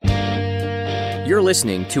You're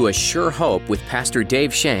listening to A Sure Hope with Pastor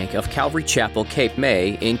Dave Shank of Calvary Chapel, Cape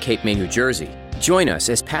May in Cape May, New Jersey. Join us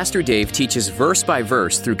as Pastor Dave teaches verse by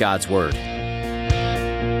verse through God's Word.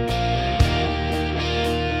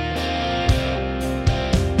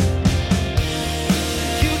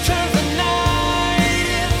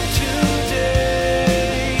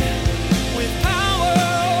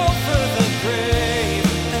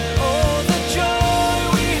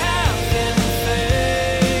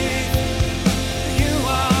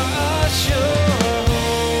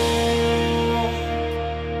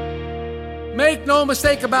 Make no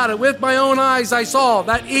mistake about it, with my own eyes I saw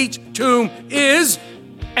that each tomb is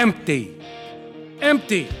empty.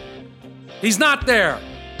 Empty. He's not there.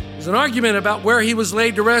 There's an argument about where he was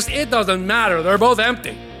laid to rest. It doesn't matter. They're both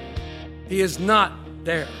empty. He is not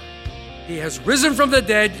there. He has risen from the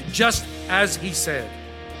dead just as he said.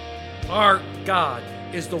 Our God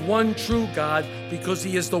is the one true God because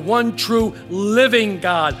he is the one true living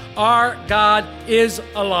God. Our God is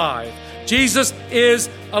alive. Jesus is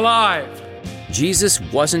alive. Jesus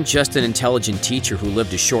wasn't just an intelligent teacher who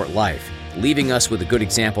lived a short life, leaving us with a good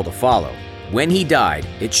example to follow. When he died,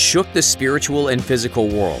 it shook the spiritual and physical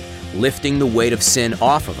world, lifting the weight of sin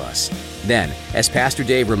off of us. Then, as Pastor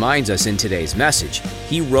Dave reminds us in today's message,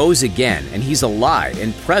 he rose again and he's alive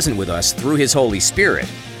and present with us through his Holy Spirit.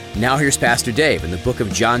 Now here's Pastor Dave in the book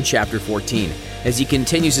of John chapter 14 as he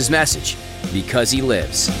continues his message, Because He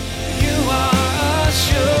Lives. You are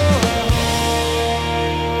assured.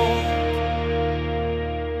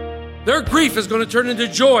 Their grief is going to turn into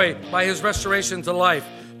joy by his restoration to life,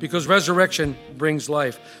 because resurrection brings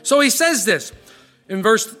life. So he says this in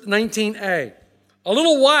verse 19a. A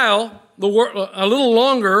little while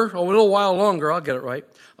longer, I'll get it right.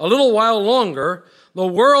 A little while longer, the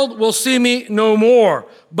world will see me no more,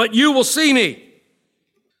 but you will see me.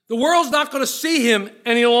 The world's not going to see him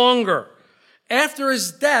any longer. After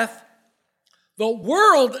his death, the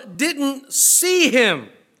world didn't see him.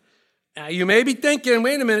 Now, you may be thinking,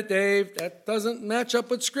 wait a minute, Dave, that doesn't match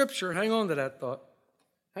up with Scripture. Hang on to that thought.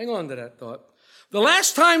 The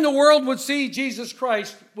last time the world would see Jesus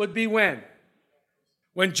Christ would be when?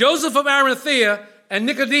 When Joseph of Arimathea and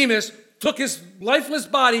Nicodemus took his lifeless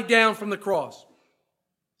body down from the cross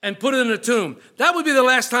and put it in a tomb. That would be the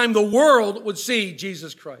last time the world would see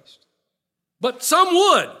Jesus Christ. But some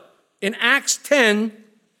would. In Acts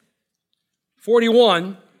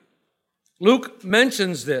 10:41, Luke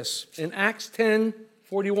mentions this. In Acts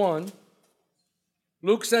 10:41,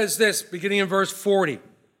 Luke says this, beginning in verse 40.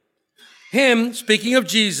 Him, speaking of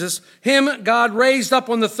Jesus, him God raised up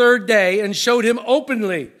on the third day and showed him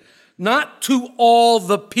openly, not to all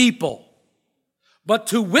the people, but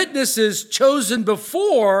to witnesses chosen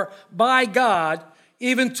before by God,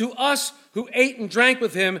 even to us who ate and drank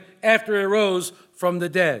with him after he rose from the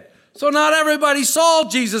dead. So not everybody saw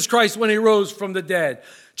Jesus Christ when he rose from the dead.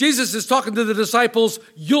 Jesus is talking to the disciples,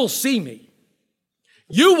 you'll see me.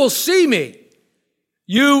 You will see me.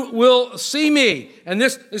 You will see me. And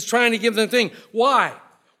this is trying to give them a thing. Why?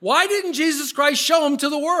 Why didn't Jesus Christ show him to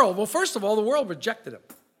the world? Well, first of all, the world rejected him.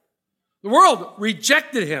 The world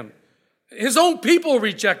rejected him. His own people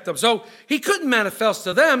reject him. So he couldn't manifest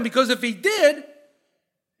to them, because if he did,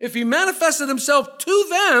 if he manifested himself to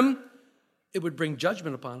them, it would bring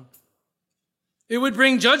judgment upon him. It would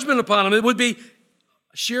bring judgment upon him. It would be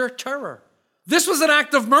sheer terror. This was an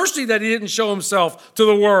act of mercy that he didn't show himself to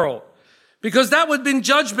the world, because that would have been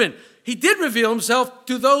judgment. He did reveal himself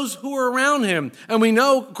to those who were around him. And we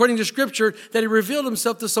know, according to Scripture, that he revealed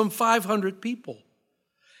himself to some 500 people.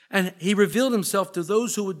 And he revealed himself to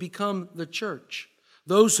those who would become the church,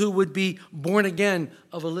 those who would be born again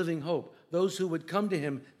of a living hope, those who would come to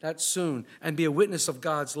him that soon and be a witness of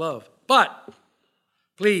God's love. But,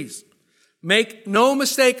 please, make no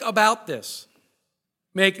mistake about this.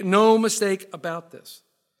 Make no mistake about this.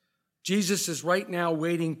 Jesus is right now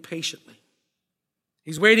waiting patiently.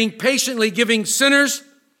 He's waiting patiently, giving sinners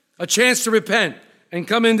a chance to repent and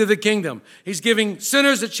come into the kingdom. He's giving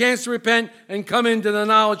sinners a chance to repent and come into the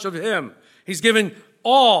knowledge of him. He's given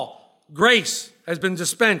all grace has been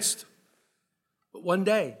dispensed. But one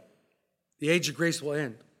day, the age of grace will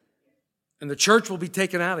end, and the church will be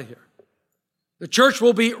taken out of here. The church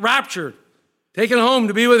will be raptured, taken home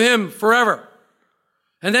to be with him forever.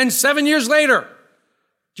 And then 7 years later,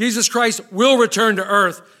 Jesus Christ will return to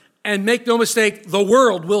earth, and make no mistake, the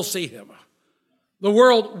world will see him. The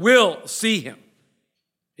world will see him.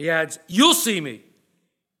 He adds, you'll see me.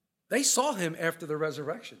 They saw him after the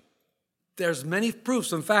resurrection. There's many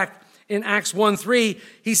proofs. In fact, in Acts 1:3,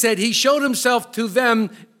 he said he showed himself to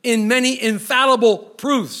them in many infallible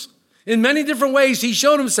proofs. In many different ways, he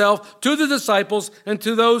showed himself to the disciples and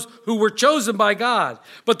to those who were chosen by God.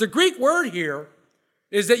 But the Greek word here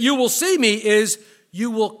is that you will see me is you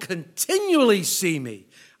will continually see me.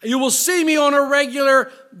 You will see me on a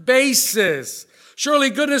regular basis. Surely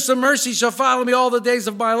goodness and mercy shall follow me all the days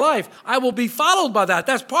of my life. I will be followed by that.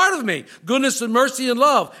 That's part of me. Goodness and mercy and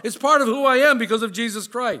love. It's part of who I am because of Jesus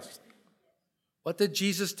Christ. What did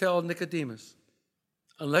Jesus tell Nicodemus?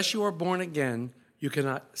 Unless you are born again, you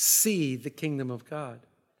cannot see the kingdom of God.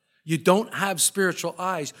 You don't have spiritual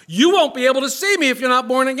eyes. You won't be able to see me if you're not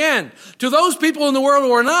born again. To those people in the world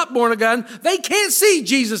who are not born again, they can't see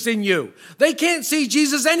Jesus in you. They can't see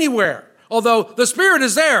Jesus anywhere. Although the Spirit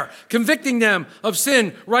is there, convicting them of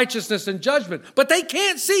sin, righteousness, and judgment. But they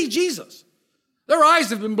can't see Jesus. Their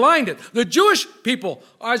eyes have been blinded. The Jewish people,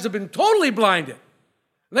 eyes have been totally blinded.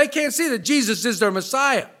 They can't see that Jesus is their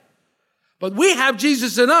Messiah. But we have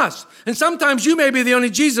Jesus in us. And sometimes you may be the only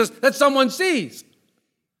Jesus that someone sees.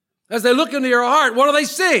 As they look into your heart, what do they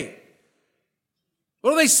see?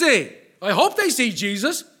 What do they see? I hope they see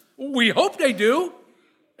Jesus. We hope they do.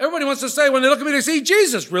 Everybody wants to say when they look at me, they see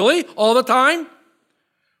Jesus. Really? All the time?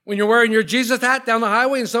 When you're wearing your Jesus hat down the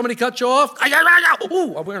highway and somebody cuts you off?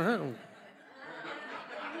 Ooh, I'm wearing that.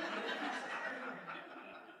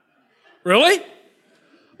 Really?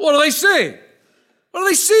 What do they see? What do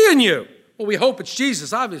they see in you? Well, we hope it's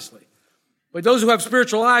Jesus, obviously. But those who have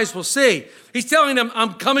spiritual eyes will see. He's telling them,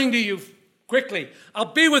 I'm coming to you quickly.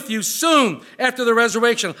 I'll be with you soon after the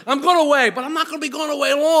resurrection. I'm going away, but I'm not going to be going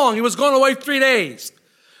away long. He was going away 3 days.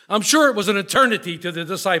 I'm sure it was an eternity to the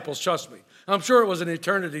disciples, trust me. I'm sure it was an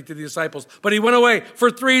eternity to the disciples. But he went away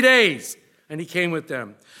for 3 days, and he came with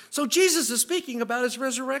them. So Jesus is speaking about his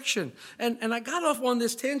resurrection. And I got off on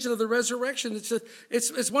this tangent of the resurrection.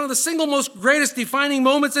 It's one of the single most greatest defining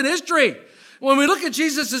moments in history. When we look at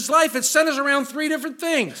Jesus' life, it centers around 3 different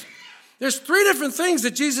things. There's 3 different things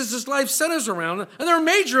that Jesus' life centers around, and they're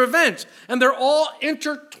major events, and they're all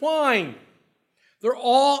intertwined. They're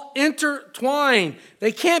all intertwined.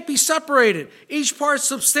 They can't be separated. Each part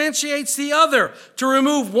substantiates the other. To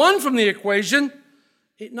remove one from the equation,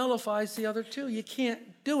 it nullifies the other 2. You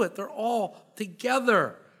can't do it. They're all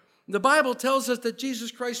together. The Bible tells us that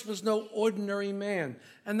Jesus Christ was no ordinary man,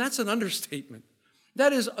 and that's an understatement.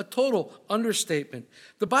 That is a total understatement.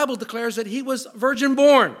 The Bible declares that he was virgin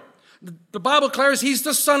born. The Bible declares he's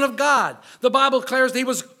the Son of God. The Bible declares that he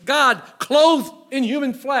was God clothed in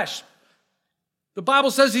human flesh. The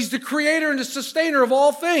Bible says he's the creator and the sustainer of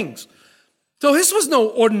all things. So this was no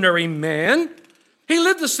ordinary man. He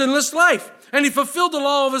lived a sinless life, and he fulfilled the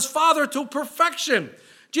law of his Father to perfection.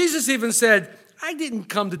 Jesus even said, I didn't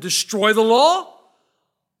come to destroy the law.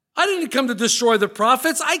 I didn't come to destroy the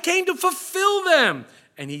prophets. I came to fulfill them.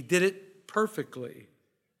 And he did it perfectly.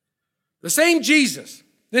 The same Jesus,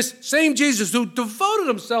 this same Jesus who devoted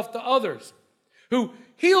himself to others, who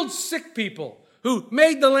healed sick people, who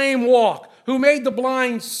made the lame walk, who made the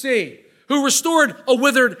blind see, who restored a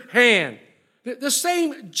withered hand. The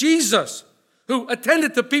same Jesus who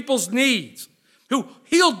attended to people's needs, who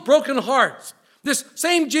healed broken hearts. This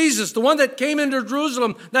same Jesus, the one that came into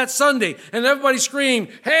Jerusalem that Sunday, and everybody screamed,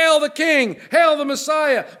 Hail the King, hail the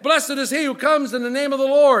Messiah, blessed is he who comes in the name of the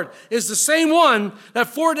Lord, is the same one that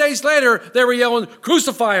 4 days later they were yelling,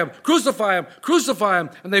 Crucify him, crucify him, crucify him,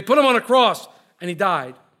 and they put him on a cross, and he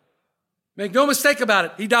died. Make no mistake about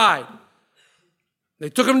it, he died. They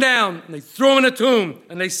took him down, and they threw him in a tomb,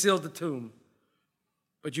 and they sealed the tomb.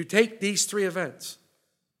 But you take these 3 events.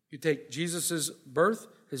 You take Jesus' birth,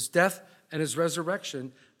 his death, and his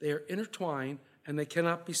resurrection. They are intertwined, and they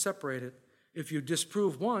cannot be separated. If you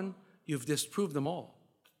disprove one, you've disproved them all.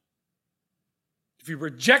 If you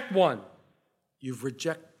reject one, you've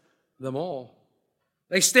rejected them all.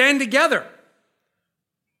 They stand together.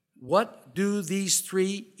 What do these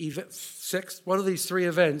 3 events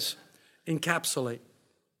encapsulate?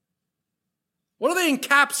 What do they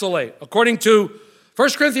encapsulate? According to 1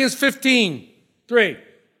 Corinthians 15:3.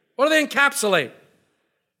 What do they encapsulate?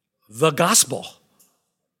 The gospel.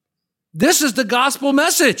 This is the gospel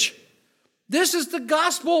message. This is the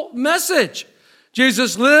gospel message.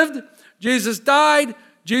 Jesus lived, Jesus died,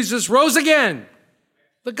 Jesus rose again.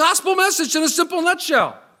 The gospel message in a simple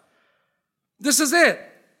nutshell. This is it.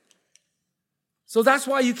 So that's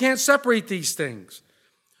why you can't separate these things.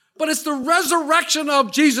 But it's the resurrection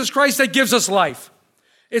of Jesus Christ that gives us life.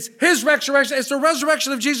 It's his resurrection. It's the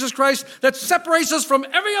resurrection of Jesus Christ that separates us from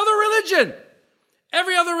every other religion.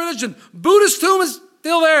 Every other religion. Buddha's tomb is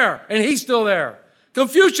still there, and he's still there.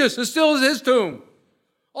 Confucius is still in his tomb.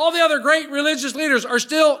 All the other great religious leaders are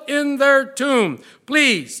still in their tomb.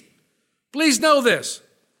 Please know this.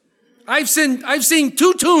 I've seen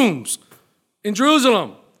 2 tombs in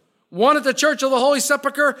Jerusalem. One at the Church of the Holy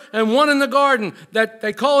Sepulchre and one in the garden that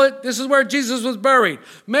they call it, this is where Jesus was buried.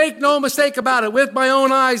 Make no mistake about it. With my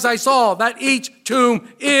own eyes I saw that each tomb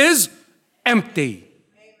is empty.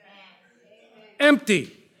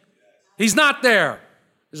 Empty. He's not there.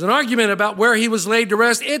 There's an argument about where he was laid to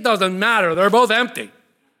rest. It doesn't matter. They're both empty.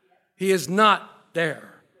 He is not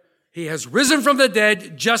there. He has risen from the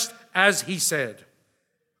dead just as he said.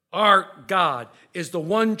 Our God is the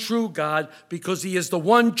one true God because he is the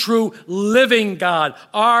one true living God.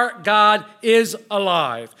 Our God is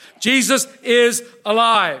alive. Jesus is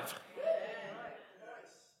alive.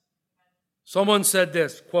 Someone said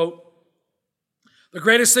this, quote, "The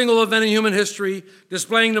greatest single event in human history,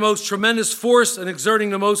 displaying the most tremendous force and exerting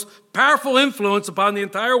the most powerful influence upon the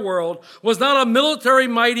entire world, was not a military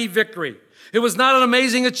mighty victory. It was not an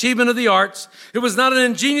amazing achievement of the arts. It was not an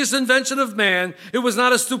ingenious invention of man. It was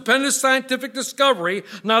not a stupendous scientific discovery,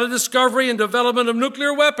 not a discovery and development of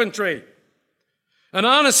nuclear weaponry. An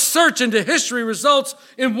honest search into history results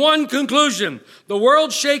in one conclusion. The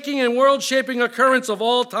world-shaking and world-shaping occurrence of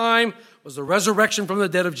all time was the resurrection from the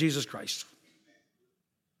dead of Jesus Christ."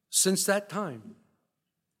 Since that time,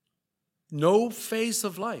 no phase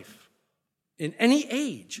of life in any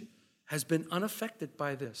age has been unaffected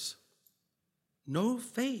by this. No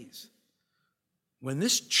phase. When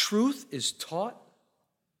this truth is taught,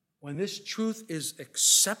 when this truth is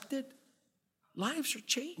accepted, lives are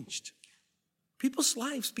changed. People's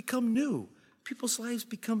lives become new. People's lives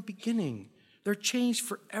become beginning. They're changed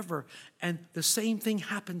forever. And the same thing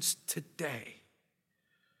happens today.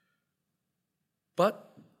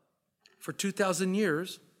 But for 2,000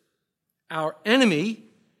 years, our enemy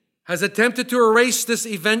has attempted to erase this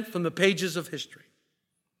event from the pages of history.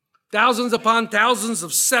 Thousands upon thousands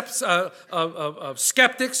of skeptics,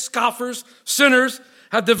 scoffers, sinners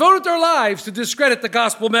have devoted their lives to discredit the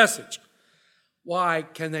gospel message. Why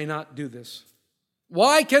can they not do this?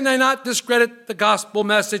 Why can they not discredit the gospel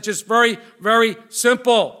message? It's very, very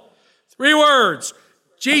simple. 3 words.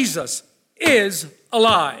 Jesus is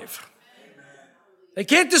alive. They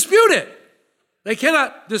can't dispute it. They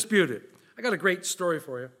cannot dispute it. I got a great story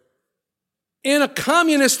for you. In a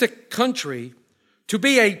communistic country, to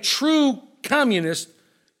be a true communist,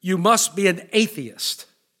 you must be an atheist.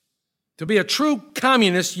 To be a true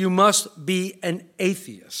communist, you must be an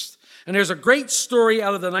atheist. And there's a great story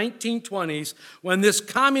out of the 1920s when this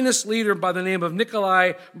communist leader by the name of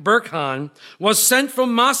Nikolai Burkhan was sent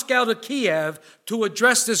from Moscow to Kiev to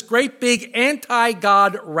address this great big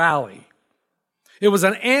anti-God rally. It was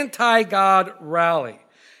an anti-God rally.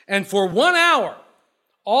 And for 1 hour,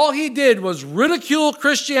 all he did was ridicule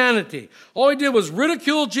Christianity. All he did was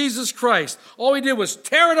ridicule Jesus Christ. All he did was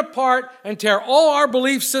tear it apart and tear all our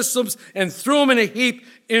belief systems and threw them in a heap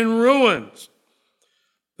in ruins.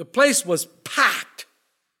 The place was packed.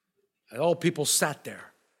 And all people sat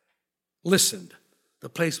there, listened. The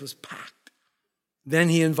place was packed. Then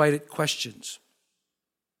he invited questions.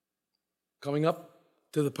 Coming up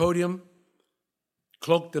to the podium,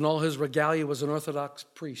 cloaked in all his regalia, was an Orthodox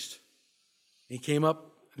priest. He came up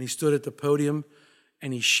and he stood at the podium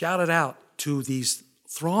and he shouted out to these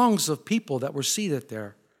throngs of people that were seated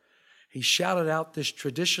there. He shouted out this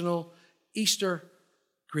traditional Easter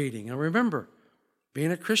greeting. And remember,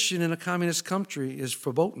 being a Christian in a communist country is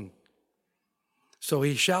verboten. So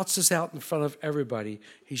he shouts this out in front of everybody.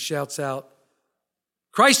 He shouts out,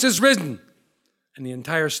 "Christ is risen." And the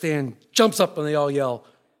entire stand jumps up and they all yell,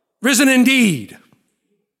 "Risen indeed."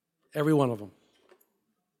 Every one of them.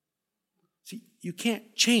 See, you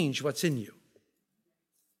can't change what's in you.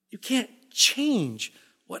 You can't change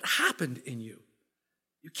what happened in you.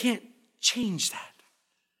 You can't change that.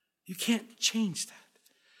 You can't change that.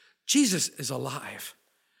 Jesus is alive.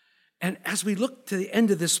 And as we look to the end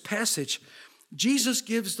of this passage, Jesus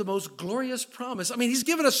gives the most glorious promise. I mean, he's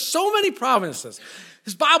given us so many promises.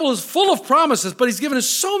 His Bible is full of promises, but he's given us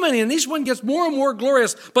so many, and each one gets more and more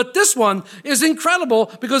glorious. But this one is incredible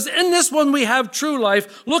because in this one we have true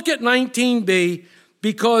life. Look at 19b.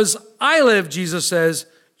 Because I live, Jesus says,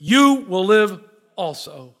 you will live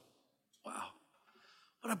also. Wow.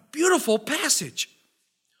 What a beautiful passage.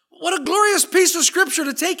 What a glorious piece of scripture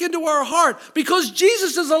to take into our heart. Because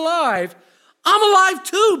Jesus is alive, I'm alive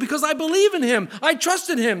too because I believe in him. I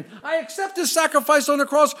trust in him. I accept his sacrifice on the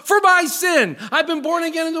cross for my sin. I've been born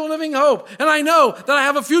again into a living hope. And I know that I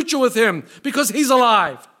have a future with him because he's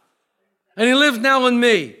alive. And he lives now in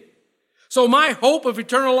me. So my hope of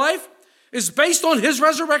eternal life is based on his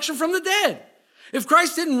resurrection from the dead. If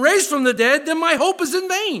Christ didn't raise from the dead, then my hope is in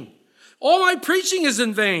vain. All my preaching is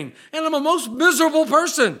in vain. And I'm a most miserable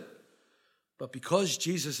person. But because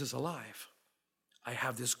Jesus is alive, I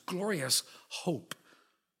have this glorious hope.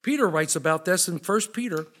 Peter writes about this in 1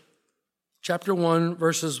 Peter chapter 1,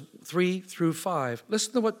 verses 3 through 5.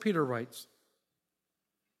 Listen to what Peter writes.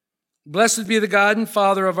 Blessed be the God and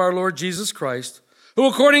Father of our Lord Jesus Christ, who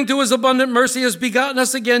according to his abundant mercy has begotten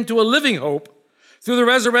us again to a living hope through the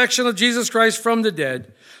resurrection of Jesus Christ from the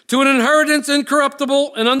dead, to an inheritance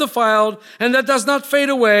incorruptible and undefiled, and that does not fade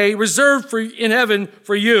away, reserved in heaven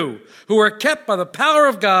for you, who are kept by the power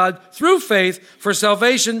of God through faith for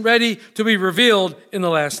salvation ready to be revealed in the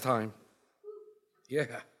last time. Yeah.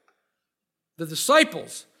 The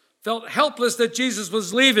disciples felt helpless that Jesus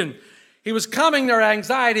was leaving. He was calming their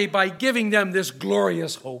anxiety by giving them this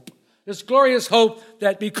glorious hope. This glorious hope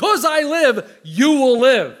that because I live, you will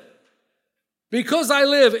live. Because I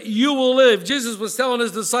live, you will live. Jesus was telling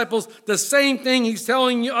his disciples the same thing he's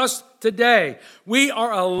telling us today. We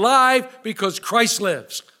are alive because Christ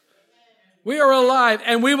lives. We are alive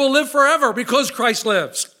and we will live forever because Christ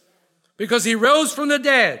lives. Because he rose from the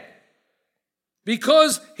dead.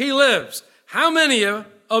 Because he lives. How many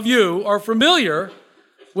of you are familiar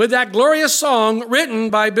with that glorious song written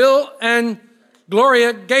by Bill and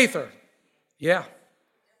Gloria Gaither? Yeah.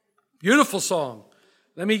 Beautiful song.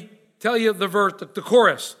 Let me tell you the verse, the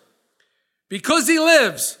chorus. Because he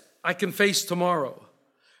lives, I can face tomorrow.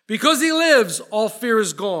 Because he lives, all fear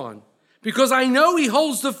is gone. Because I know he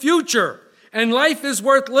holds the future and life is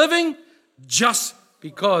worth living just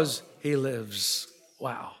because he lives.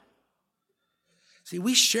 Wow. See,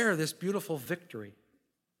 we share this beautiful victory.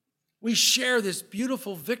 We share this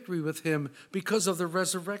beautiful victory with him because of the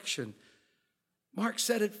resurrection. Mark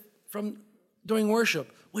said it during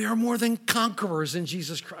worship. We are more than conquerors in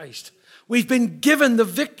Jesus Christ. We've been given the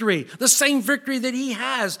victory, the same victory that he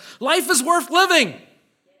has. Life is worth living.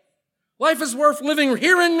 Life is worth living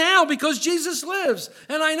here and now because Jesus lives.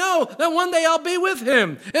 And I know that one day I'll be with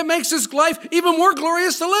him. It makes this life even more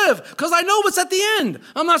glorious to live because I know what's at the end.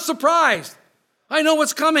 I'm not surprised. I know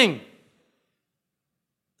what's coming.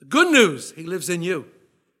 The good news, he lives in you.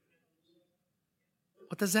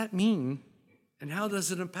 What does that mean? And how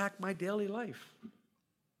does it impact my daily life?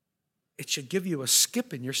 It should give you a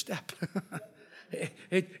skip in your step.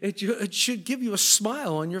 It should give you a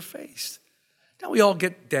smile on your face. Now, we all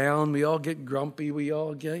get down. We all get grumpy. We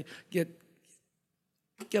all get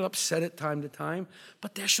upset at time to time.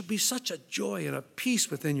 But there should be such a joy and a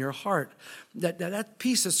peace within your heart that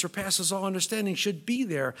peace that surpasses all understanding should be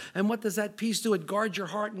there. And what does that peace do? It guards your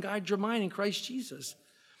heart and guides your mind in Christ Jesus.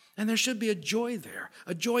 And there should be a joy there,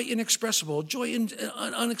 a joy inexpressible, a joy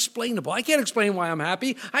unexplainable. I can't explain why I'm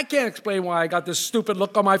happy. I can't explain why I got this stupid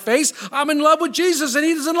look on my face. I'm in love with Jesus and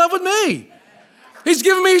he's in love with me. He's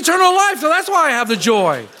given me eternal life, so that's why I have the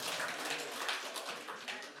joy.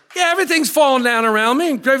 Yeah, everything's falling down around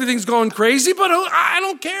me and everything's going crazy, but I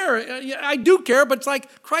don't care. I do care, but it's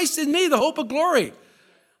like Christ in me, the hope of glory.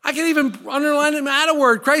 I can even underline it and add a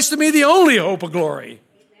word. Christ in me, the only hope of glory.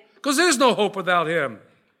 Because there's no hope without him.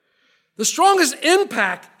 The strongest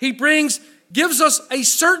impact he brings gives us a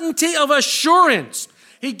certainty of assurance.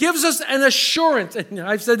 He gives us an assurance. And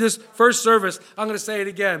I've said this first service. I'm going to say it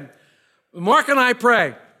again. Mark and I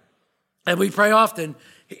pray, and we pray often.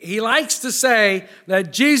 He likes to say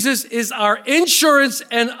that Jesus is our insurance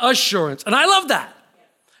and assurance. And I love that.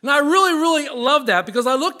 And I really, really love that because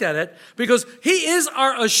I looked at it because he is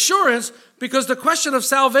our assurance because the question of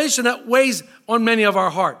salvation that weighs on many of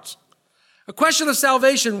our hearts. A question of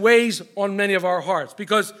salvation weighs on many of our hearts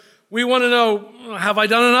because we want to know, have I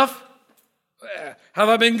done enough? Have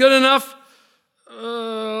I been good enough?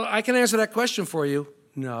 I can answer that question for you.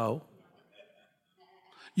 No.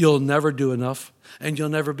 You'll never do enough, and you'll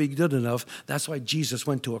never be good enough. That's why Jesus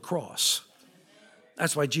went to a cross.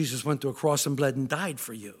 That's why Jesus went to a cross and bled and died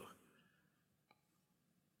for you.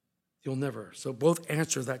 You'll never. So both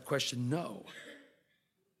answer that question, no.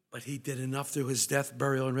 But he did enough through his death,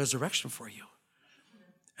 burial, and resurrection for you.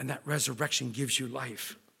 And that resurrection gives you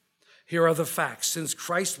life. Here are the facts. Since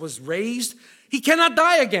Christ was raised, he cannot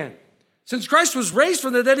die again. Since Christ was raised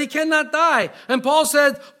from the dead, he cannot die. And Paul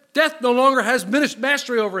said, death no longer has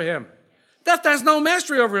mastery over him. Death has no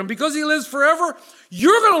mastery over him. Because he lives forever,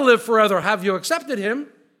 you're going to live forever. Have you accepted him?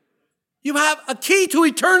 You have a key to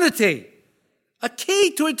eternity. A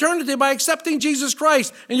key to eternity by accepting Jesus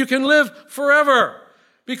Christ. And you can live forever.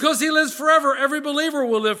 Because he lives forever, every believer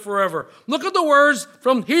will live forever. Look at the words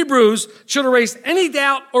from Hebrews should erase any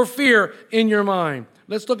doubt or fear in your mind.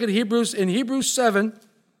 Let's look at Hebrews. In Hebrews 7,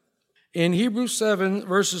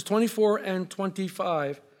 verses 24 and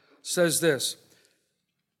 25, says this.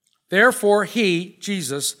 Therefore he,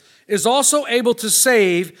 Jesus, is also able to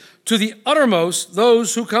save to the uttermost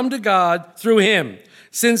those who come to God through him,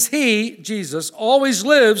 since he, Jesus, always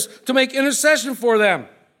lives to make intercession for them.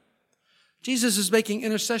 Jesus is making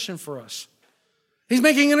intercession for us. He's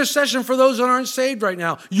making intercession for those that aren't saved right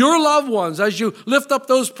now. Your loved ones, as you lift up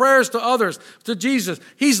those prayers to others, to Jesus,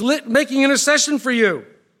 he's making intercession for you.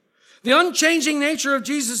 The unchanging nature of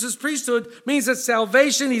Jesus' priesthood means that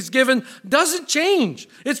salvation he's given doesn't change.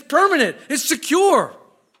 It's permanent. It's secure.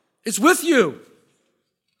 It's with you.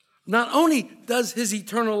 Not only does his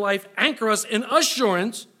eternal life anchor us in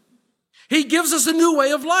assurance, he gives us a new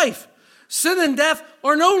way of life. Sin and death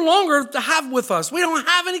are no longer to have with us. We don't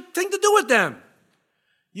have anything to do with them.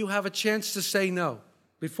 You have a chance to say no.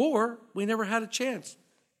 Before, we never had a chance.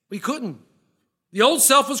 We couldn't. The old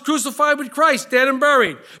self was crucified with Christ, dead and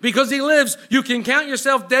buried. Because he lives, you can count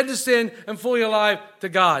yourself dead to sin and fully alive to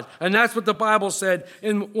God. And that's what the Bible said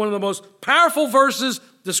in one of the most powerful verses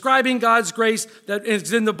describing God's grace that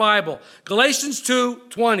is in the Bible. Galatians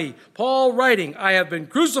 2:20. Paul writing, I have been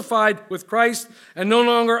crucified with Christ, and no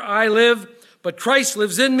longer I live, but Christ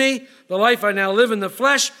lives in me. The life I now live in the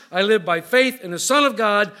flesh, I live by faith in the Son of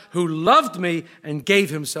God who loved me and gave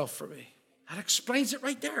himself for me. That explains it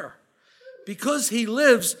right there. Because he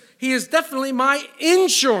lives, he is definitely my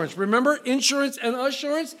insurance. Remember insurance and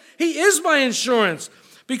assurance? He is my insurance.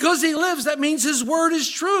 Because he lives, that means his word is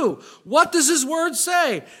true. What does his word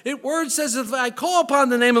say? His word says, if I call upon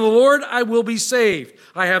the name of the Lord, I will be saved.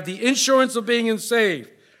 I have the insurance of being saved.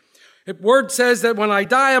 The word says that when I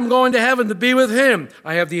die, I'm going to heaven to be with him.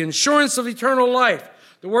 I have the insurance of eternal life.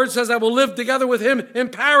 The word says I will live together with him in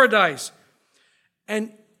paradise.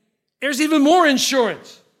 And there's even more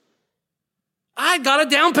insurance. I got a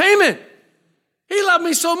down payment. He loved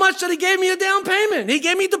me so much that he gave me a down payment. He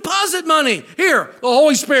gave me deposit money. Here, the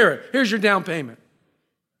Holy Spirit. Here's your down payment.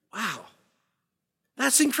 Wow.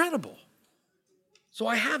 That's incredible. So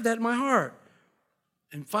I have that in my heart.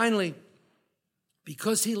 And finally,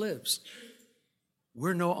 because he lives,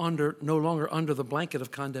 we're no longer under the blanket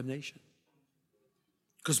of condemnation.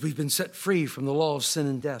 Because we've been set free from the law of sin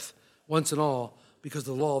and death once and all because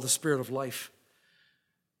of the law of the Spirit of life.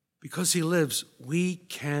 Because he lives, we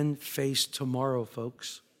can face tomorrow,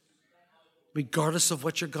 folks. Regardless of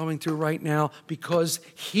what you're going through right now, because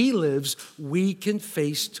he lives, we can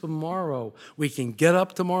face tomorrow. We can get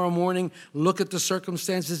up tomorrow morning, look at the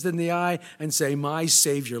circumstances in the eye, and say, my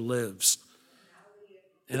Savior lives.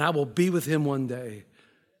 And I will be with him one day.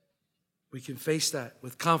 We can face that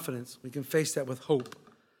with confidence. We can face that with hope,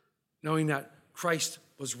 knowing that Christ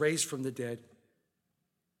was raised from the dead.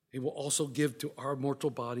 He will also give to our mortal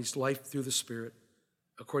bodies life through the Spirit,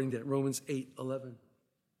 according to Romans 8:11.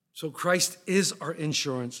 So Christ is our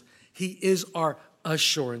insurance. He is our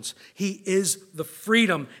assurance. He is the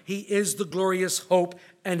freedom. He is the glorious hope,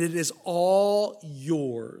 and it is all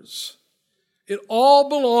yours. It all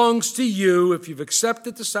belongs to you if you've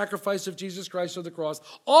accepted the sacrifice of Jesus Christ on the cross.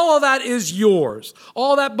 All of that is yours.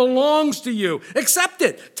 All that belongs to you. Accept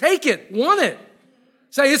it. Take it. Want it.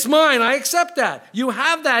 Say, it's mine. I accept that. You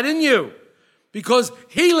have that in you. Because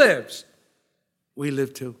he lives. We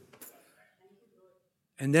live too.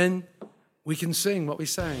 And then we can sing what we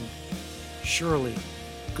sang. Surely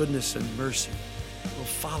goodness and mercy will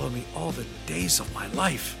follow me all the days of my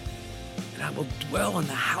life. And I will dwell in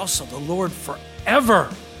the house of the Lord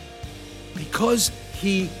forever. Because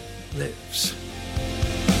he lives.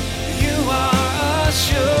 You are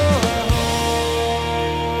assured.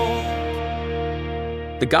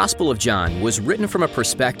 The Gospel of John was written from a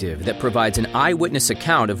perspective that provides an eyewitness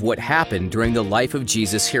account of what happened during the life of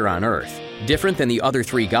Jesus here on earth. Different than the other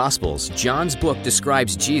three Gospels, John's book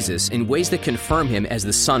describes Jesus in ways that confirm him as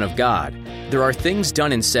the Son of God. There are things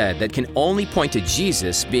done and said that can only point to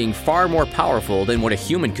Jesus being far more powerful than what a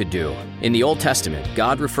human could do. In the Old Testament,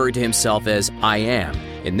 God referred to himself as I Am.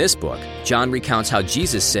 In this book, John recounts how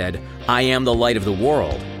Jesus said, I am the light of the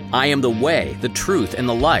world. I am the way, the truth, and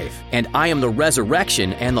the life, and I am the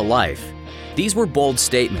resurrection and the life. These were bold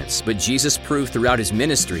statements, but Jesus proved throughout his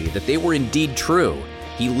ministry that they were indeed true.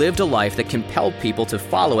 He lived a life that compelled people to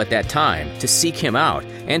follow at that time, to seek him out,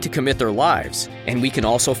 and to commit their lives. And we can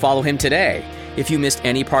also follow him today. If you missed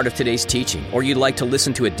any part of today's teaching, or you'd like to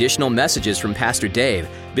listen to additional messages from Pastor Dave,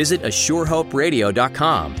 visit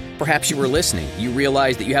AssureHopeRadio.com. Perhaps you were listening, you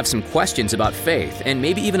realized that you have some questions about faith, and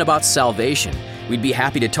maybe even about salvation. We'd be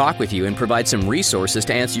happy to talk with you and provide some resources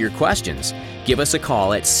to answer your questions. Give us a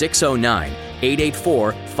call at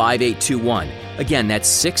 609-884-5821. Again, that's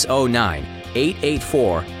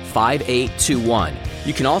 609-884-5821.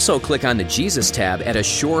 You can also click on the Jesus tab at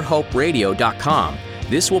AssureHopeRadio.com.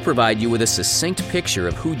 This will provide you with a succinct picture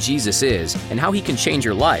of who Jesus is and how he can change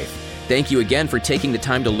your life. Thank you again for taking the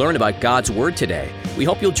time to learn about God's Word today. We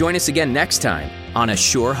hope you'll join us again next time on A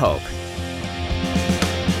Sure Hope.